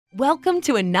Welcome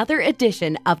to another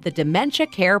edition of the Dementia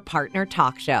Care Partner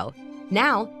Talk Show.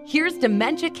 Now, here's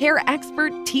dementia care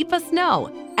expert Teepa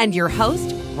Snow and your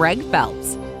host, Greg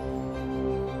Phelps.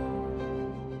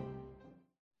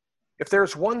 If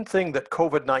there's one thing that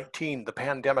COVID-19, the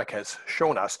pandemic, has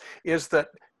shown us, is that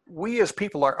we as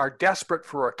people are desperate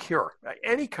for a cure,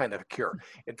 any kind of cure.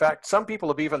 In fact, some people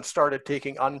have even started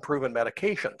taking unproven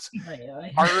medications.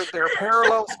 Are there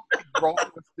parallels with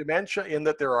dementia in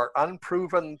that there are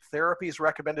unproven therapies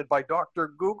recommended by Dr.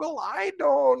 Google? I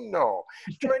don't know.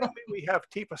 Joining me, we have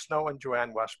Teepa Snow and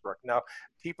Joanne Westbrook. Now,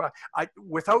 Teepa,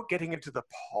 without getting into the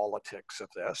politics of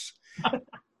this,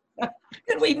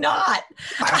 Could we not?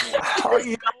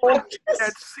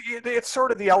 It's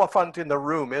sort of the elephant in the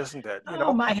room, isn't it?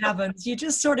 Oh, my heavens. You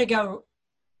just sort of go,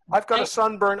 I've got a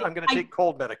sunburn. I'm going to take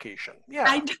cold medication. Yeah.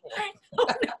 I don't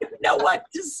know what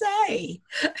to say.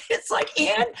 It's like,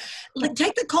 and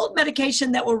take the cold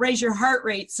medication that will raise your heart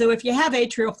rate. So if you have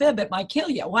atrial fib, it might kill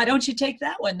you. Why don't you take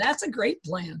that one? That's a great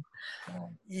plan.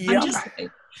 Yeah.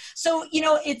 So,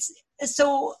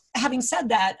 so having said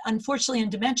that, unfortunately in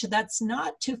dementia, that's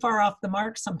not too far off the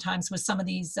mark sometimes with some of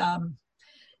these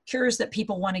cures that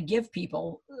people want to give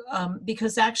people,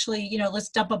 because actually, let's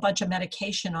dump a bunch of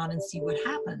medication on and see what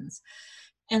happens.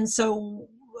 And so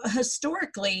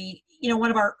historically,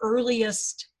 one of our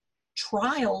earliest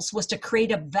trials was to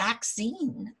create a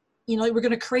vaccine. We're going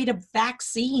to create a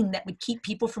vaccine that would keep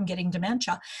people from getting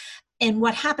dementia. And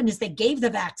what happened is they gave the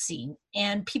vaccine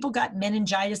and people got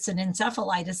meningitis and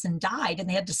encephalitis and died, and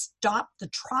they had to stop the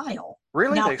trial.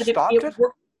 Really? Now, they stopped it?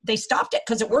 They stopped it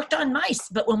because it worked on mice.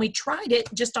 But when we tried it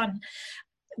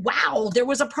wow, there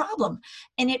was a problem.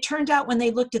 And it turned out when they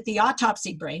looked at the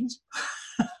autopsy brains,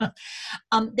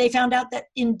 they found out that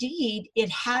indeed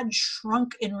it had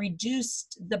shrunk and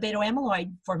reduced the beta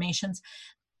amyloid formations.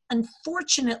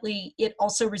 Unfortunately, it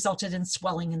also resulted in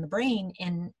swelling in the brain,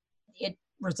 and it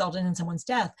resulted in someone's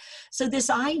death. So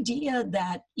this idea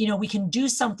that, we can do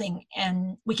something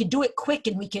and we could do it quick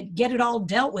and we could get it all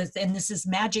dealt with, and this is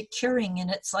magic curing, and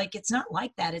it's not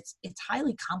like that. It's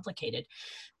highly complicated.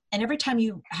 And every time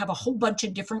you have a whole bunch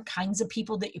of different kinds of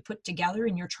people that you put together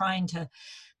and you're trying to,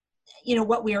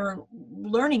 what we are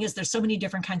learning is there's so many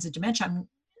different kinds of dementia.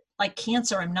 Like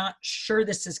cancer, I'm not sure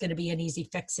this is going to be an easy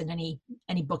fix in any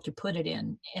book you put it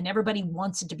in. And everybody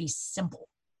wants it to be simple.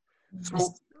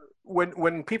 So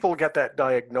when people get that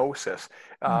diagnosis,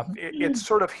 it's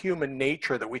sort of human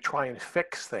nature that we try and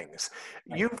fix things.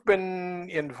 Right. You've been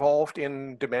involved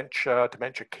in dementia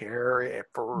care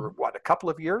for what, a couple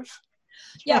of years?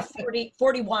 Yeah,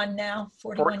 41 now.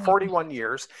 41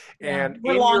 years. Yeah, And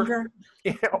or longer.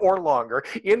 Or longer.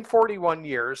 In 41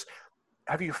 years,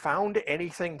 have you found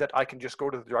anything that I can just go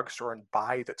to the drugstore and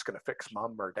buy that's going to fix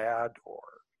mom or dad? Or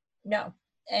no.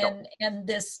 And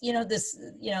this,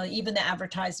 even the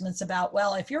advertisements about,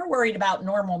 well, if you're worried about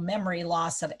normal memory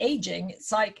loss of aging,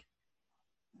 it's like,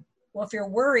 well, if you're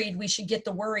worried, we should get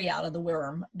the worry out of the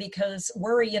worm, because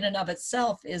worry in and of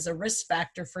itself is a risk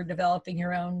factor for developing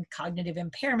your own cognitive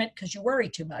impairment, because you worry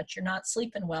too much. You're not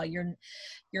sleeping well.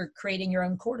 You're creating your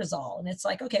own cortisol. And it's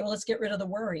like, okay, well, let's get rid of the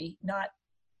worry, not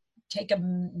take a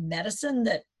medicine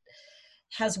that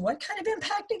has what kind of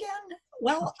impact again?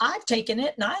 Well, I've taken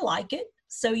it and I like it,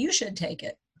 so you should take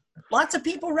it. Lots of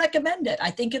people recommend it.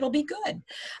 I think it'll be good.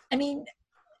 I mean,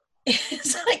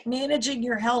 it's like managing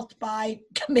your health by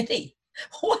committee.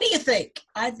 What do you think?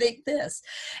 I think this.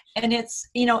 And it's,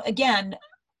 again,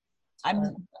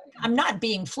 I'm not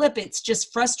being flip. It's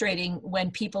just frustrating when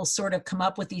people sort of come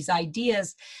up with these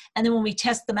ideas, and then when we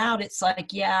test them out, it's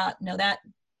like, yeah, no, that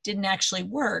didn't actually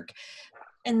work.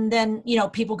 And then,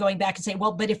 people going back and say,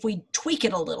 well, but if we tweak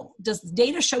it a little, does the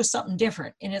data show something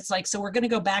different? And it's like, so we're going to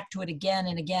go back to it again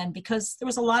and again, because there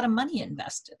was a lot of money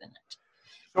invested in it.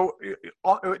 So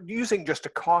using just a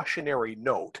cautionary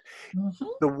note,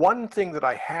 the one thing that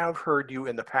I have heard you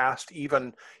in the past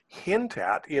even hint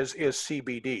at is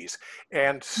CBDs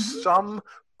and some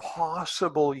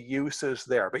possible uses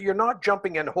there, but you're not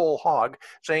jumping in whole hog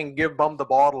saying give mom the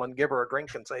bottle and give her a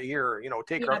drink and say, here,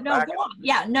 take her back.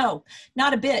 Yeah, no,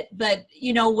 not a bit. But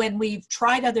when we've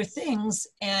tried other things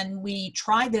and we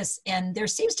try this, and there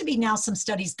seems to be now some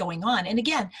studies going on, and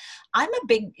again, I'm a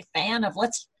big fan of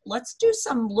let's do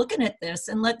some looking at this,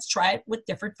 and let's try it with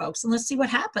different folks, and let's see what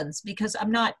happens. Because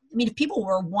if people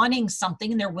were wanting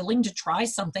something and they're willing to try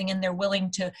something and they're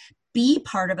willing to be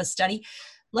part of a study,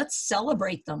 let's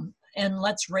celebrate them and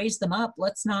let's raise them up.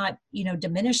 Let's not,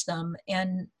 diminish them.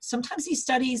 And sometimes these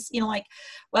studies,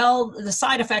 well, the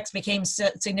side effects became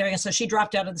significant, so she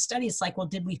dropped out of the study. It's like, well,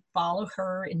 did we follow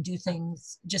her and do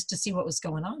things just to see what was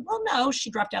going on? Well, no, she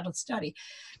dropped out of the study.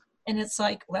 And it's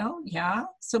like, well, yeah,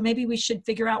 so maybe we should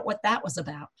figure out what that was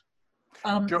about.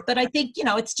 But I think,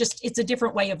 it's a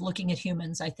different way of looking at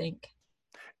humans, I think.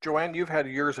 Joanne, you've had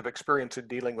years of experience in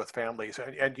dealing with families,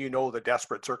 and you know the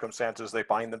desperate circumstances they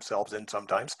find themselves in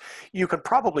sometimes. You can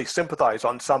probably sympathize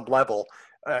on some level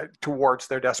towards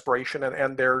their desperation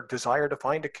and their desire to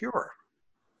find a cure.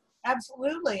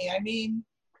 Absolutely. I mean,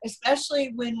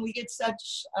 especially when we get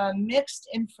such mixed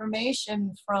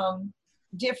information from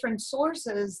different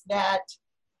sources that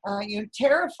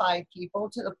terrify people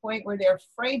to the point where they're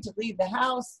afraid to leave the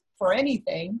house for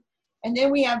anything. And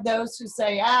then we have those who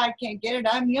say, I can't get it.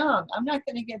 I'm young. I'm not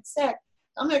going to get sick.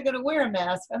 I'm not going to wear a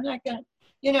mask. I'm not going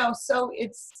to, so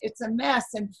it's a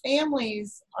mess, and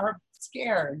families are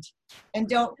scared and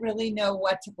don't really know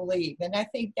what to believe. And I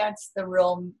think that's the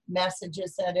real message,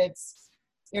 is that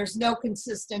there's no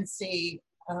consistency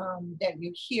that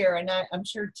you hear. And I'm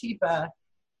sure Teepa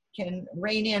can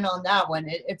rein in on that one.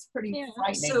 It's pretty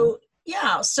frightening.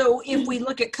 So if we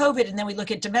look at COVID and then we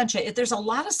look at dementia, there's a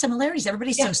lot of similarities.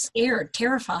 Everybody's so scared,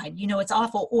 terrified. It's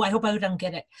awful. Oh, I hope I don't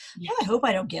get it. Yeah, I hope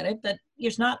I don't get it. But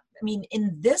there's not,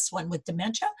 in this one with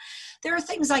dementia, there are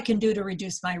things I can do to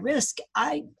reduce my risk.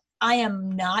 I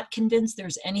am not convinced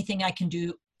there's anything I can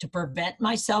do to prevent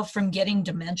myself from getting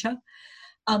dementia.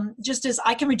 Just as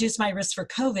I can reduce my risk for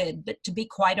COVID, but to be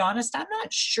quite honest, I'm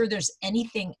not sure there's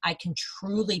anything I can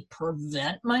truly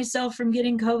prevent myself from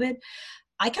getting COVID.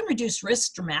 I can reduce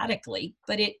risk dramatically,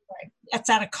 but it's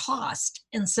at a cost.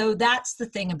 And so that's the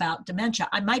thing about dementia.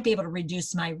 I might be able to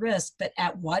reduce my risk, but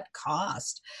at what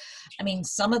cost?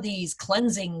 Some of these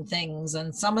cleansing things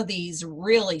and some of these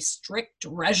really strict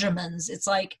regimens, it's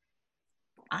like,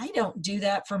 I don't do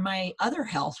that for my other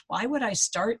health. Why would I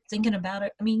start thinking about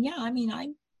it? I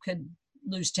could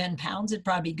lose 10 pounds. It'd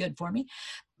probably be good for me.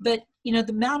 But, the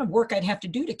amount of work I'd have to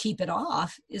do to keep it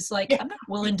off is like, I'm not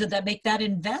willing to make that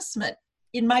investment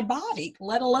in my body,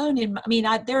 let alone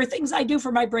there are things I do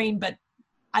for my brain, but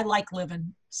I like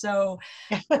living. So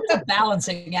there's a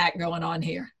balancing act going on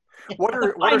here. What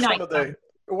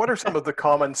are some of the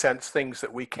common sense things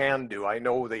that we can do? I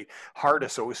know the Heart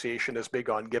Association is big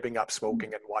on giving up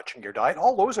smoking and watching your diet.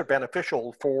 All those are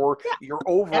beneficial for your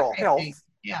overall health.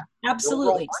 Yeah,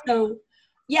 absolutely.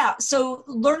 So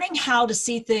learning how to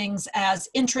see things as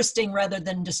interesting rather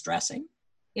than distressing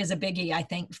is a biggie, I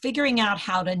think. Figuring out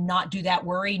how to not do that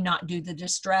worry, not do the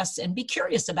distress, and be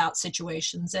curious about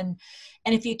situations. And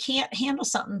if you can't handle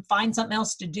something, find something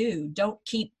else to do. Don't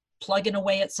keep plugging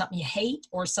away at something you hate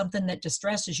or something that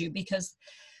distresses you, because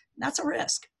that's a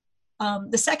risk.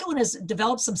 The second one is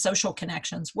develop some social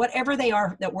connections, whatever they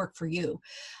are that work for you.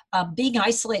 Being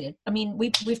isolated.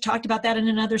 We've talked about that in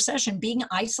another session. Being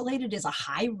isolated is a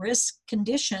high risk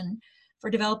condition for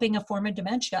developing a form of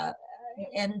dementia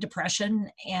and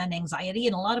depression and anxiety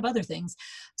and a lot of other things.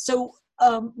 So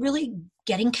really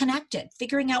getting connected,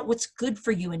 figuring out what's good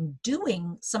for you, and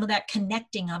doing some of that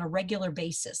connecting on a regular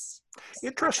basis.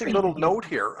 Interesting little note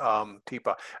here,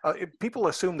 Teepa. People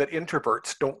assume that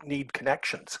introverts don't need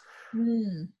connections.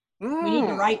 We need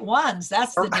the right ones.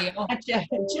 That's the deal.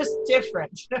 Just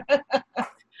different.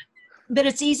 But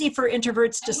it's easy for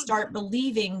introverts to start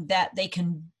believing that they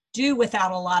can do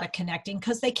without a lot of connecting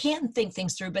because they can think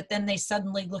things through, but then they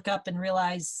suddenly look up and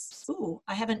realize, ooh,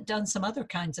 I haven't done some other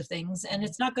kinds of things. And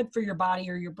it's not good for your body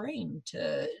or your brain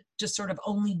to just sort of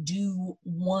only do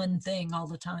one thing all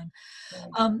the time.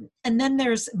 And then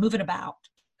there's moving about.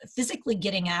 Physically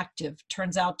getting active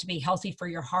turns out to be healthy for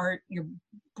your heart, your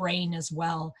brain as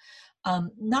well.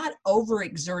 Not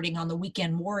overexerting on the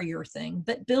weekend warrior thing,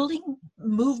 but building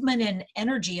movement and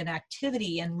energy and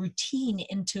activity and routine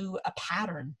into a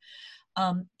pattern.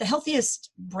 The healthiest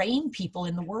brain people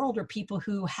in the world are people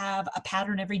who have a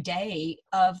pattern every day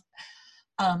of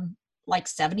like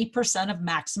 70% of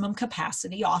maximum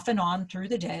capacity off and on through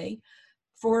the day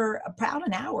for about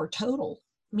an hour total.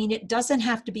 It doesn't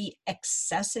have to be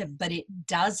excessive, but it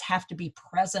does have to be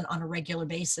present on a regular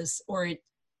basis, or it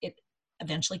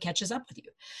eventually catches up with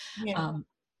you.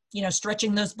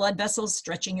 Stretching those blood vessels,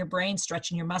 stretching your brain,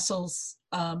 stretching your muscles,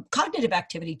 cognitive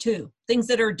activity too, things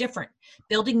that are different,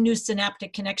 building new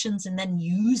synaptic connections and then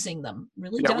using them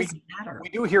really does matter. We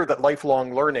do hear that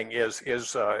lifelong learning is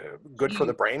good for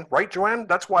the brain, right, Joanne?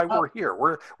 That's why we're here.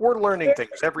 We're learning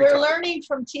things every day. We're learning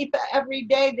from Teepa every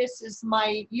day. This is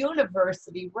my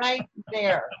university right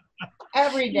there,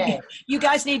 every day. You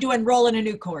guys need to enroll in a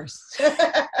new course.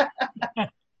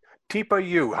 Teepa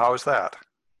U, how's that?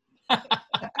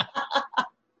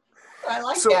 I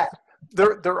like that.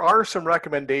 There are some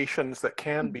recommendations that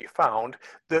can be found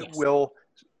that will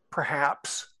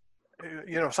perhaps,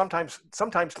 sometimes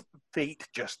fate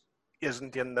just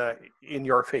isn't in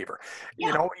your favor. Yeah.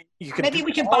 You know, you can maybe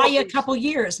we could buy you a couple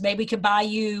years. Maybe we could buy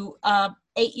you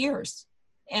 8 years.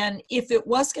 And if it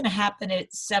was going to happen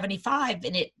at 75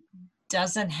 and it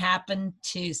doesn't happen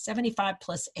to 75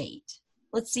 plus 8,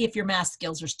 let's see if your math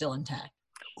skills are still intact.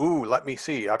 Ooh, let me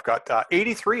see. I've got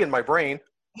 83 in my brain.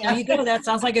 There you go. That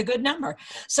sounds like a good number.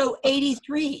 So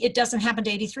 83, it doesn't happen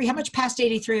to 83. How much past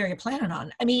 83 are you planning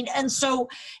on? I mean, and so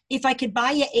if I could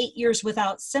buy you 8 years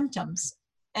without symptoms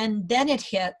and then it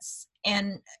hits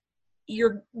and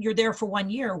you're there for 1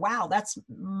 year, wow, that's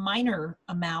minor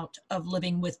amount of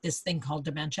living with this thing called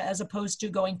dementia, as opposed to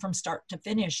going from start to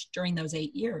finish during those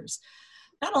 8 years.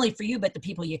 Not only for you, but the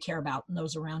people you care about and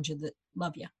those around you that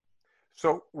love you.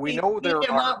 So we know there are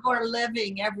a lot more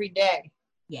living every day.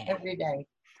 Yeah. Every day.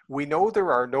 We know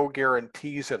there are no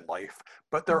guarantees in life,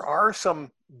 but there are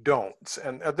some don'ts.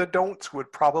 And the don'ts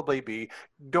would probably be,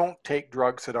 don't take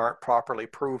drugs that aren't properly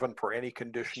proven for any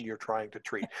condition you're trying to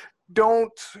treat.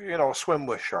 Don't, swim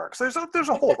with sharks. There's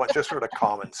a whole bunch of sort of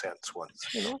common sense ones.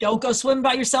 Don't go swim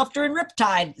by yourself during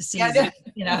riptide season.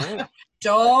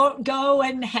 Don't go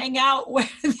and hang out where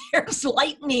there's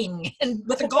lightning and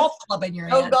with a golf club in your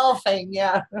hand. Oh, golfing,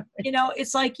 yeah.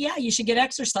 It's like, yeah, you should get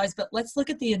exercise, but let's look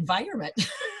at the environment.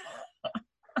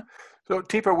 So,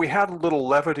 Teepa, we had a little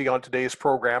levity on today's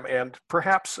program, and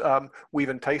perhaps we've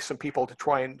enticed some people to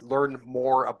try and learn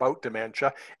more about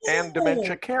dementia and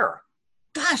dementia care.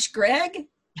 Gosh, Greg,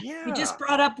 yeah. You just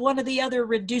brought up one of the other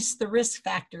reduce the risk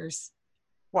factors.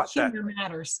 What? Humor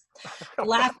matters.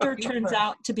 Laughter turns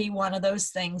out to be one of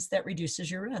those things that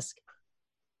reduces your risk.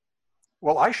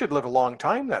 Well, I should live a long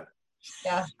time then.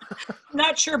 Yeah.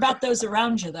 Not sure about those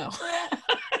around you, though.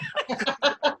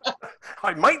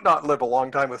 I might not live a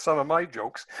long time with some of my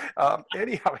jokes.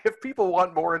 Anyhow, if people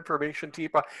want more information,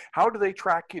 Teepa, how do they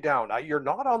track you down? You're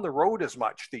not on the road as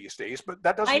much these days, but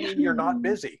that doesn't mean you're not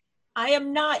busy. I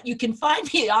am not. You can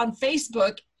find me on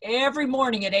Facebook every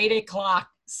morning at 8 o'clock,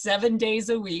 7 days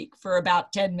a week for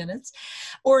about 10 minutes.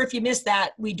 Or if you miss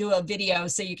that, we do a video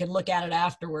so you can look at it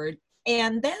afterward.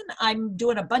 And then I'm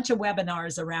doing a bunch of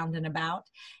webinars around and about.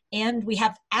 And we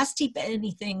have Ask Teepa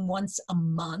Anything once a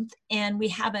month. And we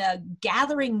have a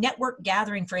network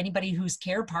gathering for anybody who's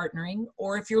care partnering.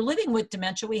 Or if you're living with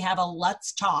dementia, we have a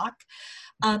Let's Talk.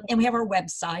 And we have our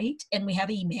website and we have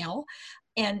email.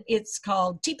 And it's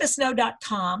called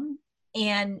teepasnow.com.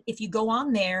 And if you go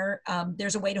on there,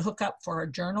 there's a way to hook up for our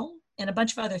journal and a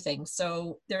bunch of other things.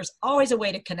 So there's always a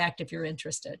way to connect if you're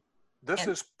interested. This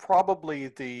is probably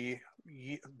the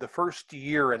first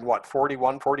year in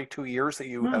 41, 42 years that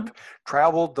you have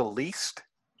traveled the least?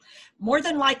 More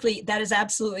than likely, that is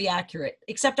absolutely accurate,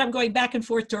 except I'm going back and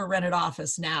forth to a rented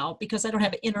office now because I don't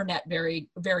have internet very,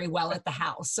 very well at the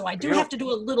house. So I do have to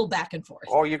do a little back and forth.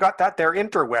 Oh, you got that there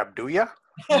interweb, do you?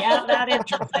 Yeah, that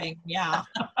inter thing, yeah.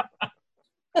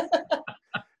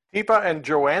 Teepa and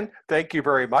Joanne, thank you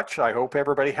very much. I hope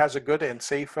everybody has a good and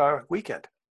safe weekend.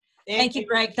 Thank you,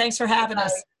 Greg. Thanks for having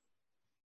us.